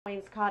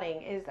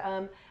Wainscoting is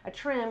a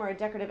trim or a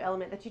decorative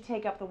element that you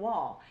take up the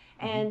wall.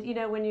 And you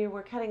know, when you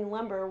were cutting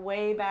lumber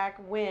way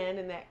back when,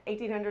 in the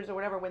 1800s or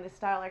whatever, when this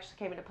style actually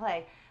came into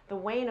play, the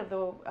wane of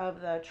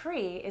the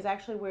tree is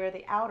actually where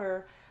the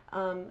outer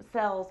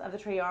cells of the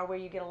tree are, where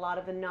you get a lot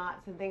of the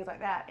knots and things like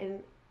that. And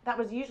that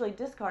was usually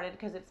discarded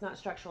because it's not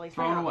structurally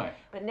sound. Thrown away.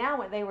 But now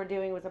what they were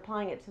doing was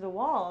applying it to the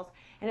walls,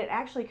 and it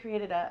actually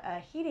created a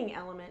heating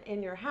element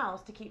in your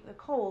house to keep the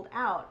cold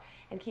out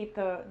and keep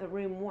the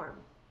room warm.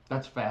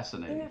 That's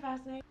fascinating. Isn't it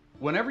fascinating?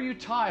 Whenever you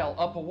tile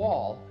up a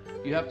wall,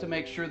 you have to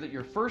make sure that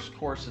your first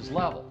course is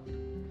level.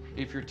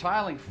 If you're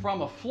tiling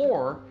from a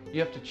floor, you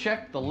have to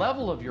check the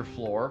level of your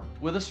floor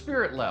with a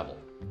spirit level.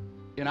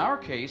 In our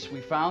case,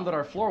 we found that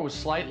our floor was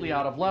slightly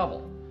out of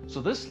level.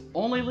 So this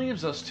only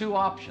leaves us two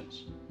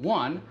options.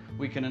 One,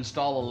 we can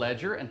install a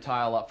ledger and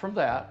tile up from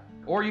that,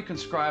 or you can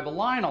scribe a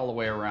line all the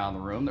way around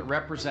the room that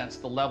represents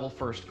the level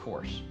first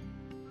course.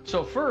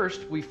 So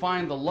first, we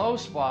find the low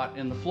spot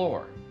in the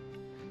floor.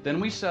 Then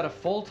we set a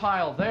full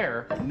tile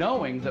there,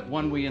 knowing that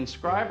when we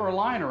inscribe our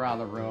line around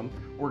the room,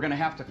 we're going to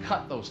have to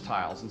cut those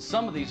tiles, and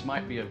some of these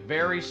might be a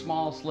very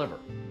small sliver.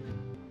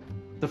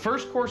 The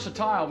first course of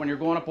tile when you're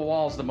going up a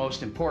wall is the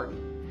most important.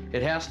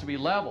 It has to be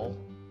level,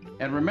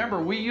 and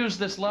remember, we used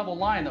this level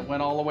line that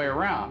went all the way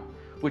around,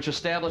 which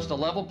established a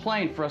level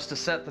plane for us to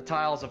set the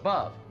tiles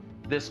above.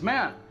 This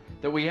meant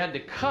that we had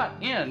to cut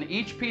in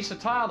each piece of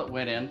tile that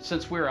went in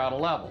since we were out of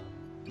level.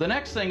 The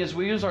next thing is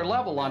we use our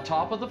level on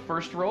top of the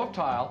first row of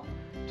tile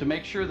to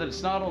make sure that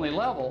it's not only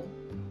level,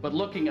 but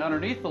looking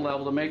underneath the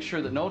level to make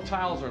sure that no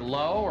tiles are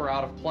low or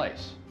out of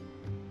place.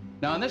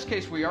 Now in this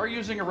case, we are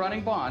using a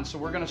running bond, so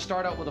we're going to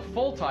start out with a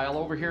full tile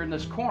over here in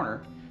this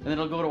corner, and then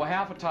it'll go to a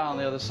half a tile on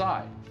the other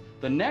side.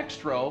 The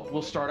next row,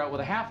 we'll start out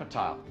with a half a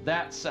tile.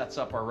 That sets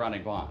up our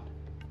running bond.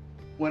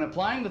 When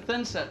applying the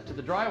thin set to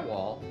the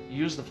drywall, you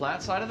use the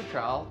flat side of the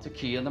trowel to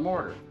key in the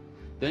mortar.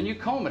 Then you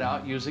comb it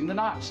out using the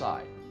notch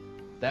side.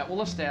 That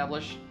will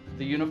establish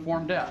the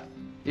uniform depth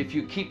if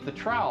you keep the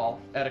trowel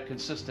at a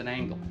consistent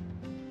angle.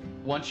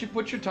 Once you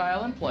put your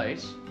tile in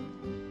place,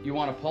 you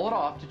want to pull it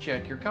off to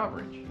check your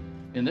coverage.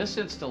 In this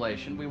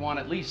installation, we want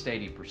at least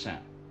 80%.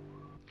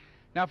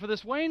 Now for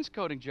this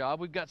wainscoting job,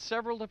 we've got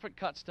several different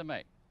cuts to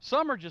make.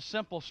 Some are just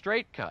simple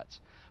straight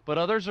cuts, but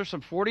others are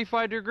some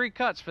 45-degree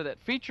cuts for that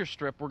feature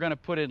strip we're going to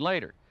put in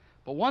later.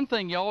 But one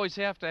thing you always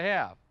have to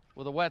have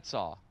with a wet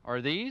saw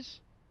are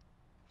these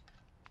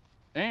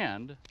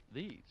and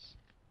these.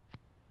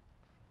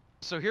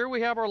 So here we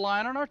have our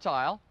line on our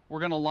tile. We're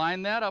going to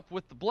line that up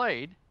with the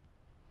blade,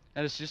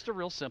 and it's just a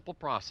real simple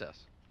process.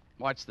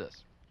 Watch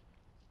this.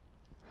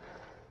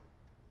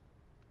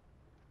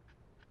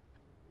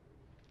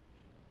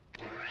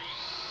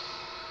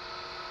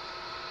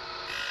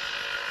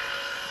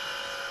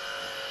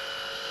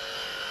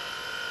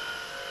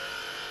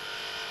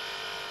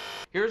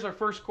 Here's our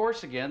first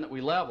course again that we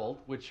leveled,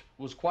 which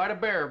was quite a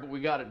bear, but we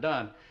got it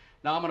done.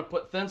 Now I'm going to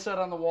put thin set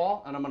on the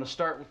wall, and I'm going to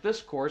start with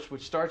this course,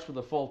 which starts with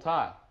a full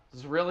tile. This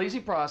is a real easy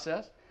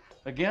process.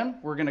 Again,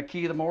 we're going to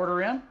key the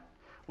mortar in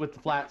with the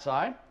flat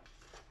side.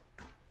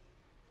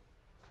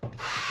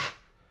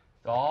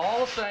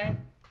 All the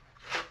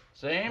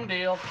same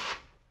deal.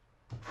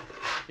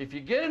 If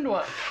you get into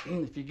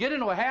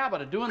a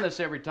habit of doing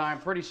this every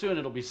time, pretty soon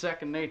it'll be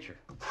second nature.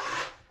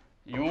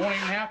 You won't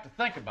even have to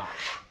think about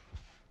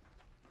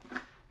it.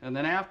 And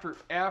then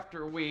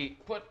after we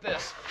put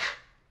this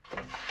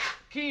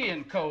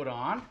key-in coat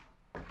on,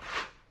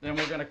 then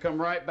we're going to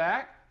come right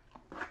back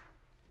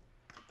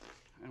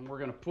and we're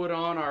going to put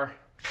on our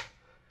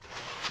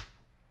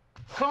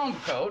comb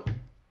coat.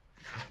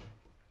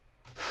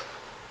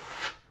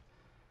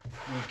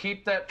 And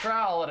keep that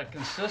trowel at a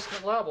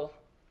consistent level,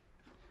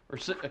 or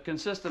a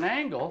consistent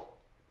angle,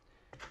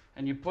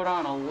 and you put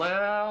on a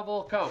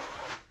level coat.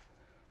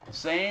 The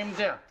same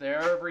depth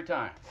every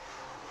time.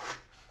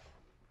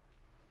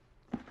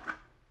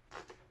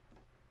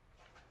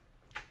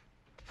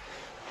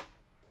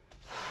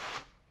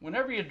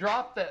 Whenever you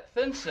drop that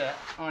thin set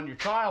on your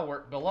tile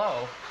work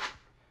below,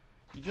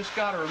 you just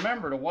got to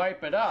remember to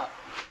wipe it up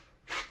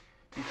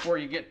before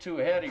you get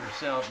too ahead of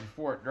yourself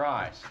before it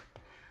dries.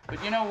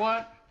 But you know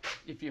what?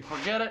 If you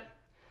forget it,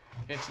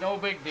 it's no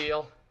big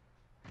deal,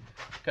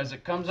 because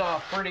it comes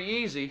off pretty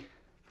easy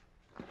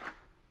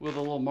with a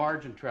little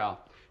margin trowel.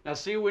 Now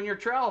see, when your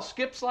trowel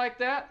skips like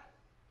that,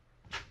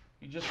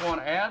 you just want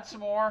to add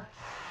some more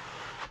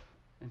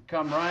and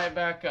come right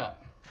back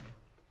up.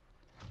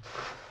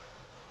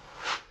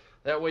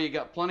 That way you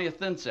got plenty of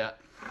thin set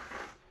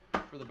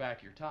for the back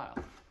of your tile.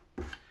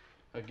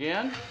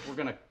 Again, we're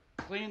going to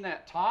clean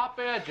that top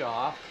edge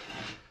off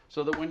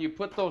so that when you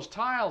put those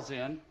tiles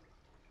in,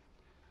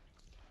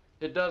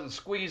 it doesn't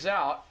squeeze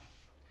out,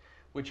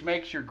 which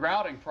makes your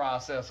grouting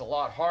process a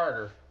lot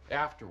harder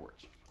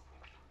afterwards.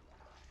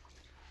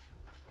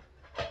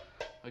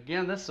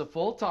 Again, this is a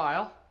full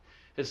tile.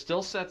 It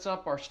still sets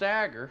up our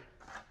stagger.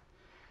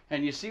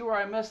 And you see where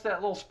I missed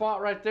that little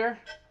spot right there?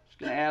 Just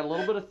going to add a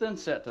little bit of thin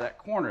set to that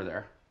corner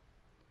there.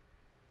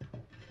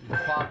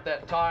 Pop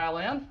that tile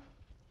in.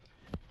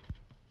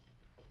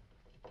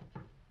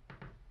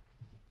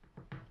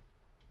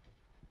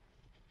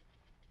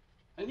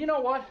 And you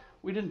know what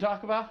we didn't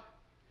talk about?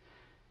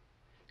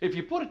 If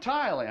you put a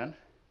tile in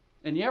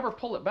and you ever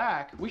pull it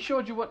back, we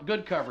showed you what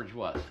good coverage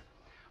was.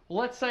 Well,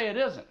 let's say it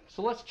isn't,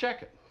 so let's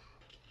check it.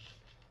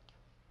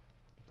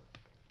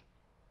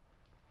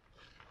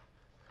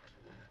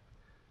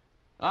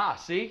 Ah,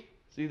 see?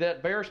 See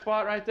that bare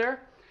spot right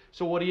there?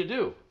 So what do?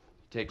 You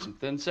take some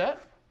thin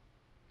set,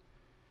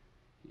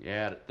 you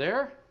add it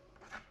there,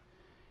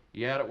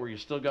 you add it where you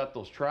still got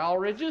those trowel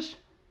ridges,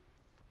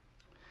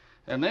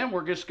 and then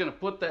we're just going to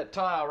put that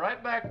tile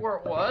right back where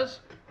it was.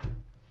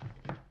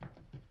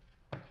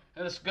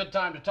 And it's a good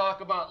time to talk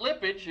about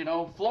lippage. You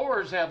know,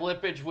 floors have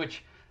lippage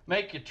which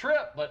make you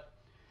trip, but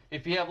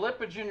if you have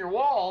lippage in your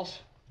walls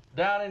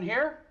down in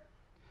here,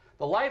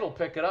 the light will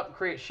pick it up and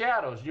create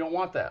shadows. You don't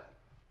want that.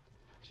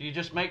 So you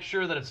just make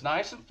sure that it's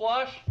nice and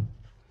flush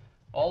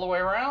all the way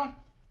around.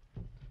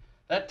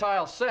 That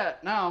tile's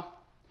set. Now,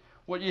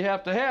 what you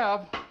have to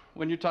have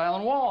when you're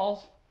tiling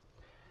walls,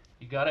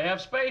 you got to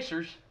have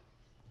spacers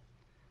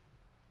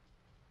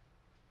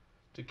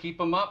to keep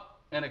them up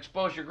and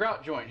expose your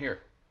grout joint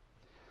here.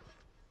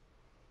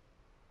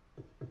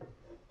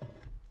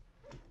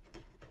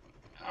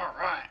 All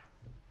right.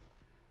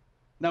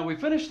 Now we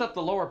finished up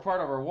the lower part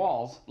of our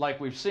walls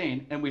like we've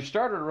seen, and we've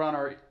started to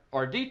run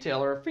our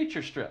detail or a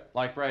feature strip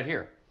like right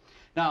here.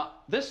 Now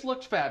this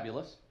looks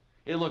fabulous.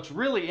 It looks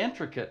really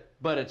intricate,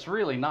 but it's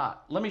really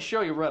not. Let me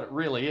show you what it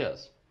really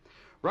is.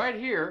 Right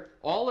here,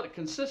 all that it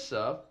consists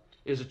of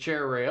is a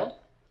chair rail,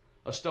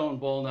 a stone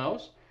bull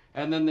nose,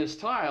 and then this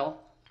tile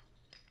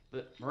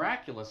that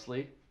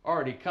miraculously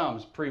already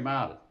comes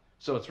pre-mounted.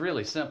 So it's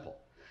really simple.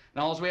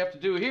 Now all we have to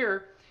do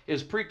here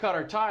is pre-cut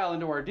our tile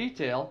into our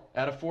detail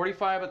at a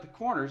 45 at the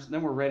corners, and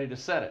then we're ready to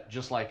set it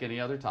just like any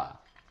other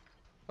tile.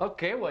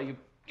 Okay, well, you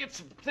get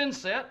some thin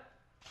set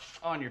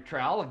on your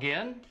trowel,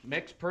 again,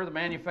 mixed per the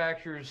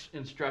manufacturer's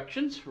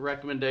instructions,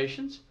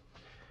 recommendations.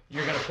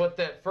 You're going to put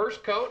that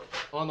first coat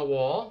on the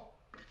wall,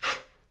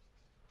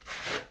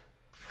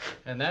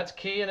 and that's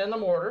keying in the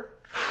mortar.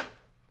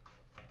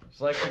 It's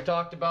like we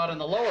talked about in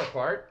the lower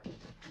part.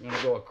 I'm going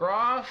to go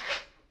across,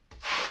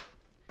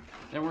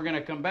 then we're going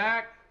to come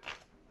back,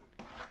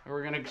 and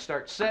we're going to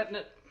start setting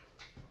it,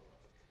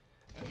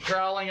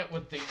 troweling it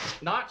with the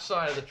notch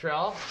side of the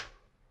trowel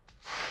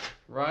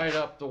right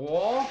up the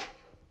wall.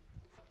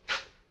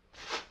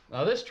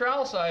 Now this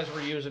trowel size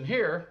we're using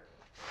here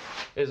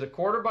is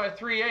 1/4 by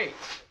 3/8,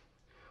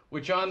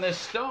 which on this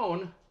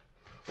stone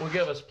will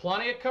give us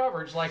plenty of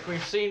coverage like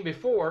we've seen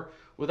before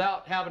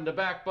without having to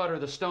back butter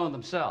the stone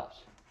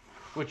themselves,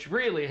 which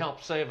really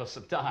helps save us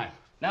some time.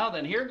 Now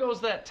then, here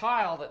goes that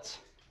tile that's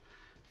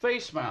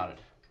face mounted.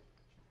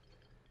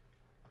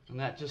 And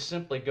that just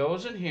simply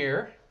goes in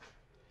here.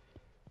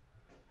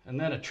 And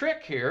then a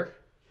trick here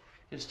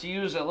is to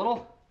use a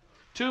little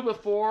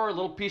 2x4, a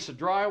little piece of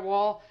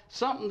drywall,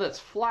 something that's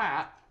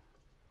flat.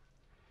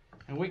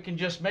 And we can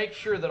just make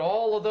sure that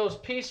all of those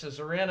pieces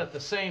are in at the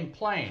same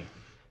plane.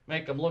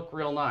 Make them look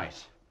real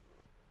nice.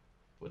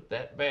 Put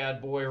that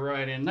bad boy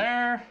right in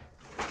there.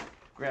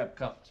 Grab a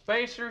couple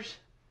spacers.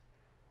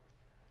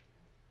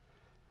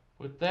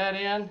 Put that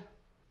in.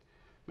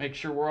 Make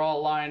sure we're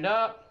all lined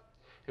up.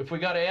 If we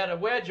got to add a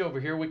wedge over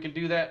here, we can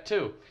do that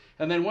too.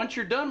 And then once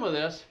you're done with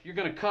this, you're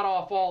going to cut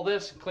off all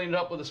this and clean it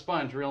up with a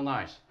sponge real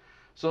nice.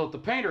 So if the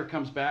painter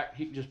comes back,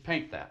 he can just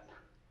paint that.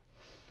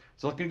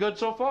 It's looking good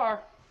so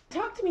far.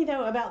 Talk to me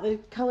though about the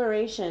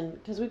coloration,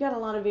 because we've got a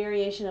lot of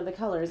variation of the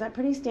color. Is that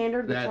pretty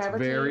standard with travertine?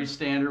 That's very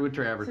standard with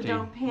travertine. So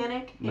don't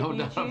panic if you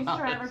choose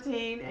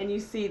travertine and you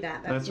see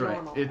that. That's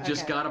normal. Right. It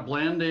just got to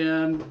blend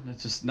in.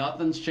 It's just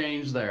nothing's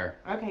changed there.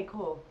 Okay,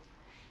 cool.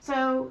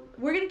 So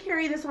we're going to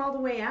carry this all the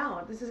way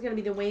out. This is going to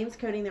be the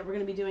wainscoting that we're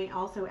going to be doing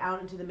also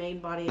out into the main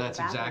body of the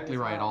bathroom. That's exactly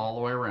right, all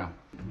the way around.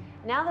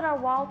 Now that our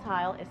wall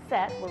tile is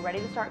set, we're ready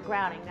to start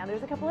grouting. Now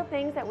there's a couple of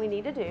things that we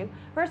need to do.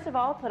 First of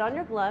all, put on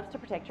your gloves to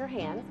protect your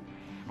hands.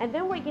 And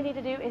then what you need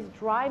to do is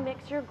dry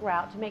mix your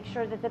grout to make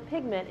sure that the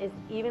pigment is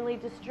evenly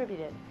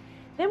distributed.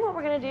 Then what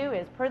we're going to do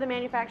is, per the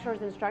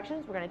manufacturer's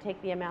instructions, we're going to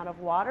take the amount of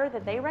water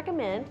that they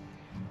recommend,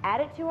 add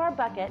it to our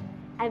bucket,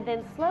 and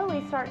then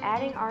slowly start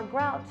adding our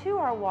grout to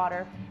our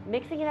water,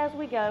 mixing it as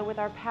we go with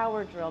our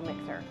power drill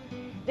mixer.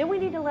 Then we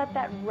need to let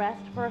that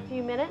rest for a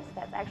few minutes.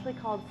 That's actually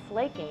called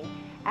slaking.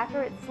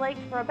 After it's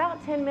slaked for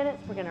about 10 minutes,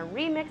 we're going to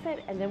remix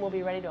it, and then we'll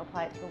be ready to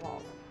apply it to the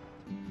walls.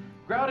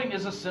 Grouting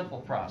is a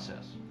simple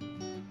process.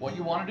 What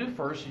you want to do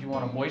first is you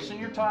want to moisten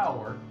your tile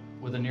work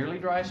with a nearly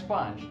dry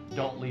sponge.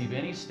 Don't leave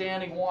any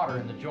standing water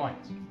in the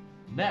joints.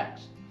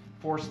 Next,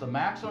 force the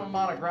maximum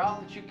amount of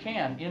grout that you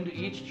can into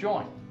each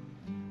joint.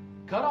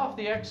 Cut off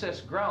the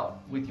excess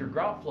grout with your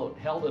grout float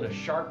held at a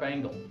sharp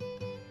angle.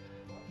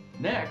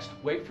 Next,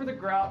 wait for the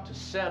grout to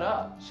set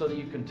up so that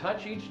you can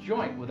touch each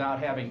joint without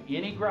having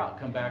any grout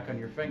come back on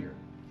your finger.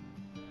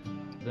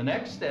 The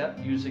next step,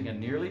 using a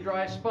nearly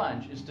dry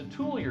sponge, is to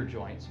tool your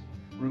joints,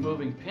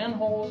 removing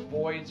pinholes,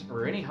 voids,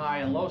 or any high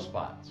and low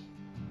spots.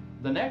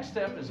 The next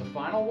step is a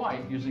final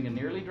wipe using a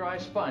nearly dry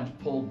sponge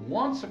pulled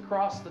once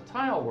across the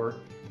tile work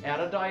at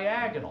a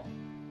diagonal.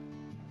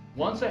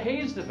 Once a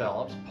haze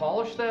develops,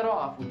 polish that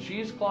off with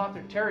cheesecloth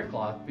or terry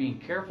cloth, being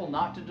careful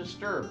not to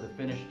disturb the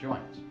finished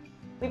joints.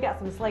 We've got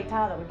some slate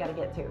tile that we've got to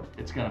get to.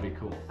 It's going to be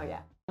cool. Oh yeah.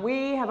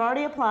 We have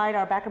already applied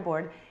our backer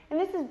board, and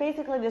this is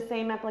basically the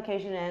same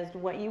application as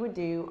what you would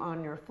do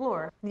on your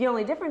floor. The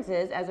only difference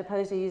is, as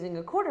opposed to using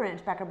a 1/4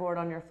 inch backer board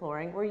on your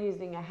flooring, we're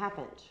using a 1/2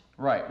 inch.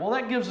 Right. Well,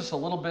 that gives us a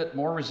little bit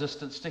more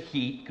resistance to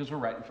heat because we're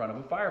right in front of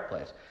a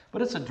fireplace.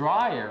 But it's a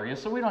dry area,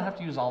 so we don't have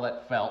to use all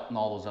that felt and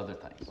all those other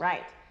things.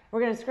 Right. We're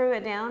going to screw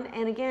it down,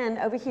 and again,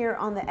 over here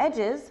on the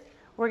edges,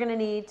 we're going to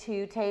need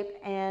to tape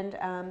and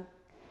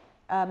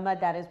mud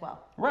that as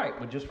well. Right,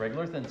 with just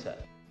regular thin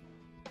set.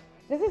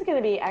 This is going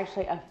to be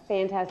actually a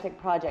fantastic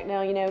project.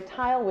 Now, you know,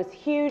 tile was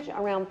huge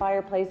around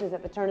fireplaces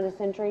at the turn of the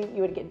century.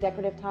 You would get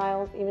decorative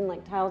tiles, even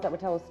like tiles that would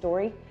tell a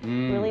story.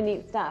 Really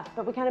neat stuff.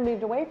 But we kind of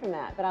moved away from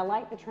that. But I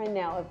like the trend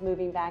now of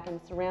moving back and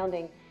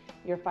surrounding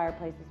your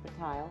fireplaces with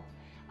tile.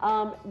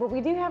 But we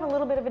do have a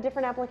little bit of a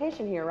different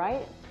application here,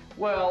 right?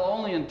 Well,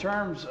 only in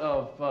terms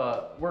of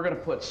we're going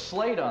to put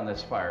slate on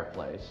this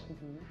fireplace.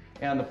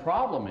 And the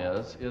problem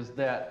is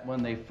that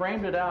when they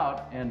framed it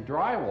out and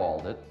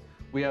drywalled it,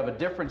 we have a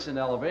difference in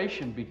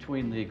elevation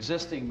between the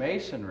existing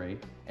masonry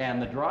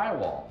and the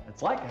drywall.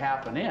 It's like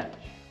 1/2 inch.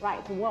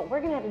 Right, so what we're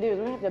going to have to do is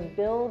we're going to have to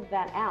build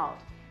that out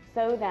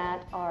so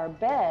that our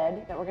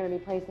bed that we're going to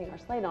be placing our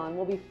slate on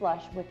will be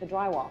flush with the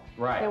drywall.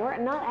 Right. So we're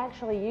not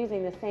actually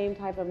using the same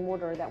type of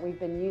mortar that we've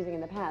been using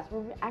in the past.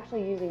 We're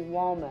actually using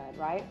wall mud,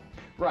 right?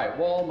 Right,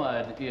 wall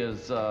mud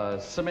is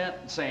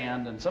cement,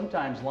 sand, and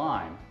sometimes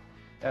lime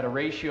at a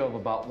ratio of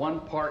about 1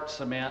 part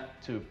cement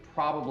to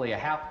probably a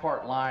 1/2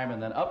 part lime,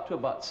 and then up to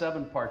about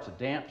 7 parts of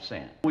damp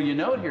sand. Well, you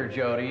note here,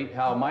 Jody,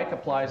 how Mike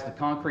applies the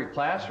concrete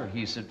plaster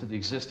adhesive to the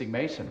existing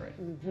masonry.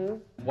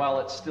 While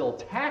it's still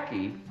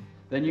tacky,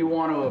 then you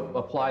want to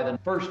apply the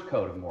first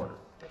coat of mortar.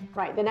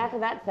 Right, then after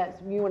that sets,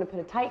 you want to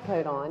put a tight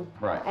coat on.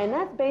 Right. And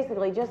that's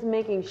basically just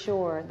making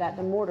sure that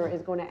the mortar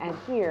is going to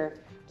adhere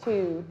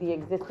to the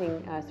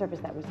existing surface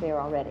that was there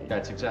already.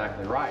 That's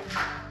exactly right.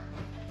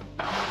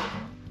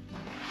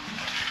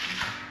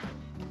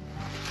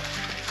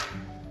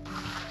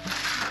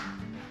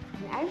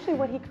 Actually,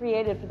 what he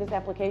created for this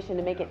application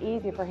to make it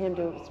easier for him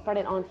to spread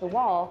it onto the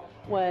wall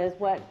was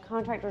what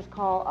contractors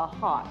call a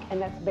hawk,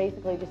 and that's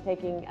basically just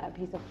taking a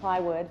piece of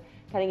plywood,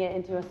 cutting it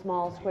into a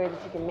small square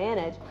that you can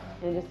manage,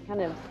 and just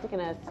kind of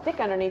sticking a stick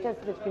underneath it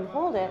so that you can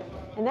hold it,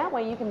 and that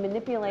way you can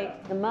manipulate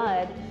the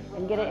mud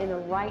and get it in the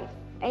right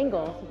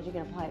angle so that you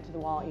can apply it to the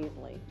wall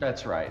easily.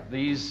 That's right.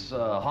 These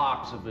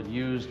hawks have been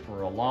used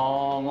for a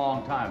long,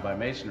 long time by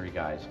masonry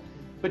guys.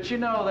 But you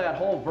know, that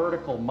whole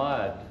vertical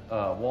mud,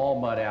 wall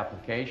mud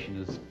application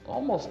is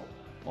almost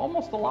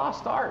a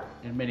lost art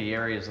in many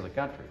areas of the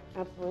country.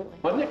 Absolutely.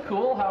 Wasn't it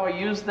cool how I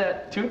used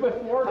that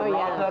 2x4 to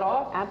round that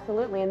off?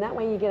 Absolutely, and that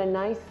way you get a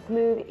nice,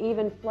 smooth,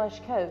 even,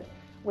 flush coat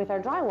with our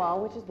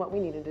drywall, which is what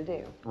we needed to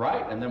do.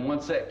 Right, and then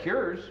once that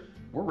cures,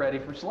 we're ready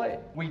for slate.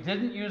 We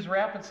didn't use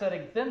rapid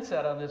setting thin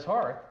set on this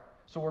hearth,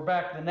 so we're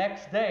back the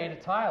next day to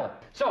tile it.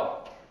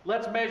 So,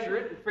 let's measure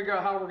it and figure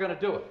out how we're going to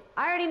do it.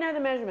 I already know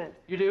the measurement.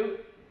 You do?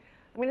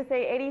 I'm going to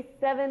say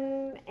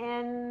 87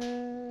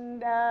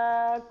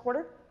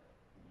 1/4.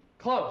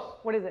 Close.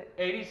 What is it?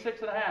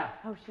 86.5.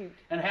 Oh, shoot.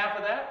 And half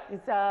of that?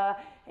 It's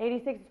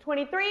 86,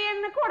 23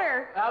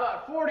 1/4. How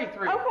about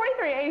 43? Oh,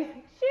 43.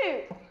 86.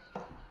 Shoot.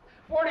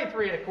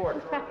 43 1/4.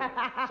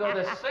 So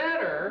the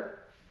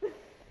center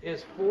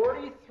is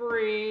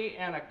 43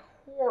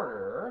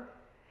 1/4.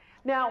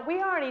 Now,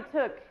 we already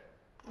took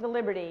the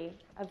liberty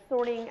of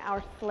sorting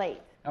our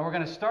slate. And we're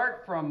going to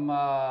start from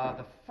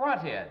the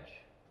front edge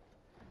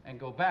and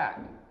go back.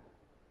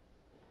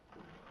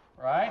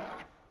 Right?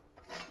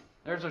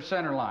 There's our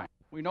center line.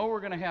 We know we're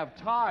going to have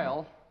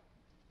tile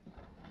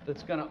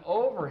that's going to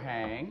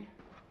overhang.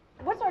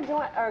 What's our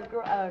joint, our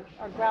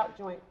grout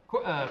joint?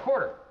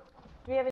 1/4. Do we have